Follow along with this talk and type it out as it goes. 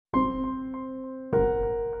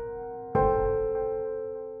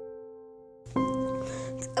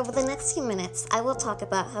For the next few minutes, I will talk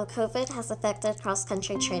about how COVID has affected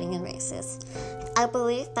cross-country training in races. I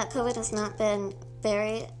believe that COVID has not been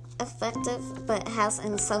very effective, but has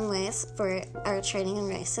in some ways for our training in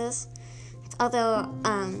races. Although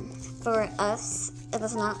for us, it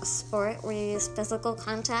is not a sport where you use physical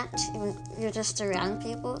contact. You're just around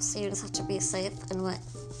people, so you just have to be safe in what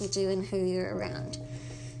you do and who you're around.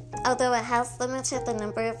 Although it has limited the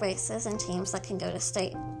number of races and teams that can go to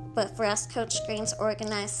state. But for us, Coach Green's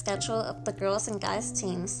organized schedule of the girls and guys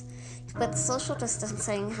teams with social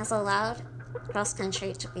distancing has allowed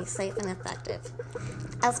cross-country to be safe and effective.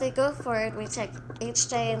 As we go forward, we take each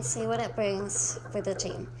day and see what it brings for the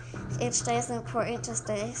team. Each day is important to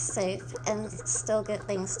stay safe and still get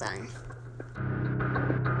things done.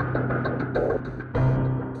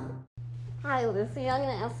 Hi, Lucy. I'm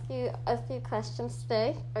going to ask you a few questions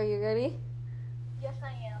today. Are you ready? Yes, I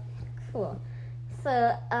am. Cool.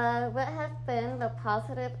 So, what have been the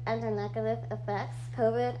positive and the negative effects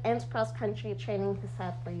COVID and cross-country training has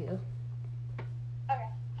had for you? Okay,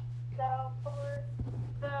 so for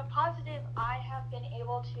the positive, I have been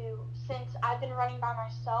able to, since I've been running by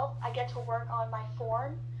myself, I get to work on my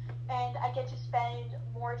form, and I get to spend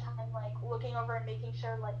more time, looking over and making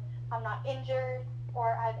sure, I'm not injured,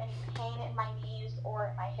 or I have any pain in my knees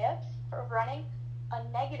or in my hips for running. A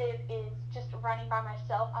negative is just running by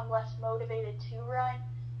myself. I'm less motivated to run,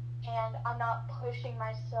 and I'm not pushing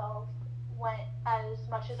myself as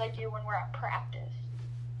much as I do when we're at practice.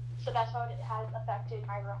 So that's how it has affected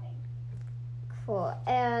my running. Cool.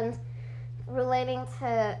 And relating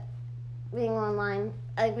to being online,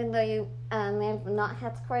 even though you may have not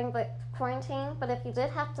had to quarantine, but if you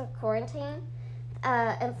did have to quarantine,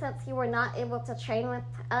 and since you were not able to train with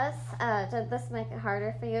us, did this make it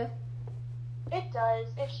harder for you? It does.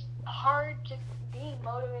 It's hard to be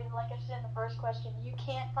motivated. Like I said in the first question, you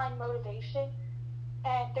can't find motivation,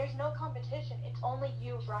 and there's no competition. It's only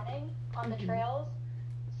you running on the trails.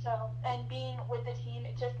 So, and being with the team,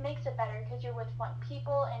 it just makes it better because you're with fun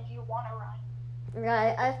people and you want to run.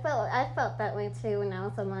 Right. I felt that way too when I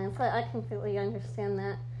was online, so I completely understand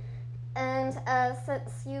that. And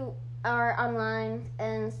since you are online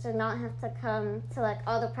and did not have to come to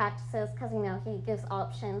all the practices, because he gives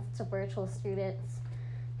options to virtual students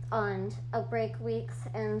on break weeks,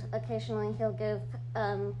 and occasionally he'll give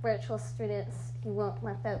virtual students, he won't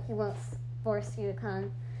force you to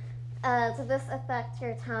come. Did this affect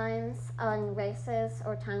your times on races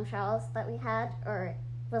or time trials that we had, or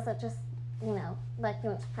was it just you went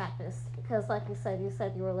to practice? Because like you said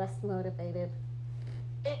you were less motivated.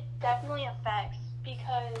 It definitely affects,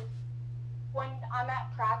 because when I'm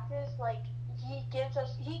at practice, he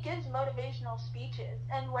gives motivational speeches,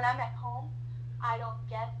 and when I'm at home, I don't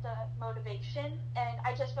get the motivation, and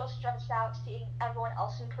I just feel stressed out seeing everyone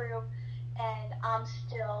else improve, and I'm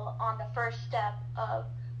still on the first step of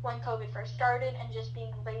when COVID first started and just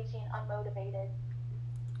being lazy and unmotivated.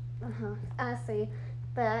 I see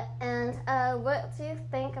that. And what do you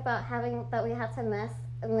think about that we had to miss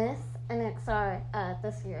an XR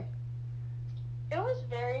this year? It was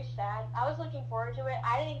very sad. I was looking forward to it.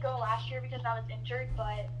 I didn't go last year because I was injured,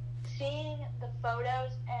 but seeing the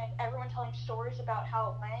photos and everyone telling stories about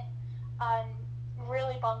how it went, I'm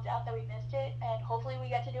really bummed out that we missed it, and hopefully we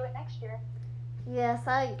get to do it next year. Yes,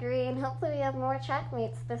 I agree, and hopefully we have more track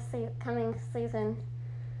meets this coming season.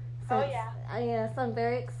 Oh, yeah. Yes, I'm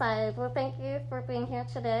very excited. Well, thank you for being here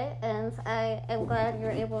today, and I am glad you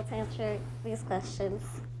were able to answer these questions.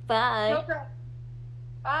 Bye. No problem.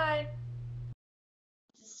 Bye.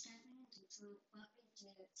 Describing in detail what we do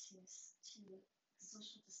to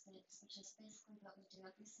social distance, which is basically what we do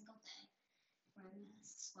every single day. Wear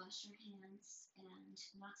masks, wash our hands, and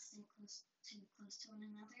not stay too close to one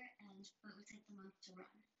another, but we take them off to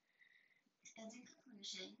run. And in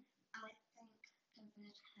conclusion, I think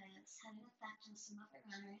COVID has had an effect on some other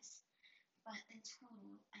runners, but in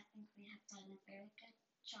total, I think we have done a very good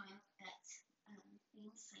job at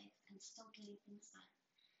being safe and still getting things done.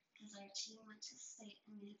 Because our team went to state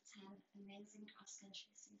and we have had an amazing cross-country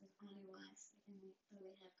season otherwise, even though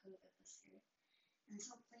we have COVID this year. And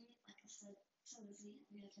hopefully, like I said to Lizzie,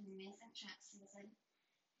 we have an amazing track season,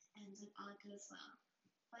 and it all goes well.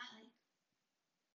 Bye!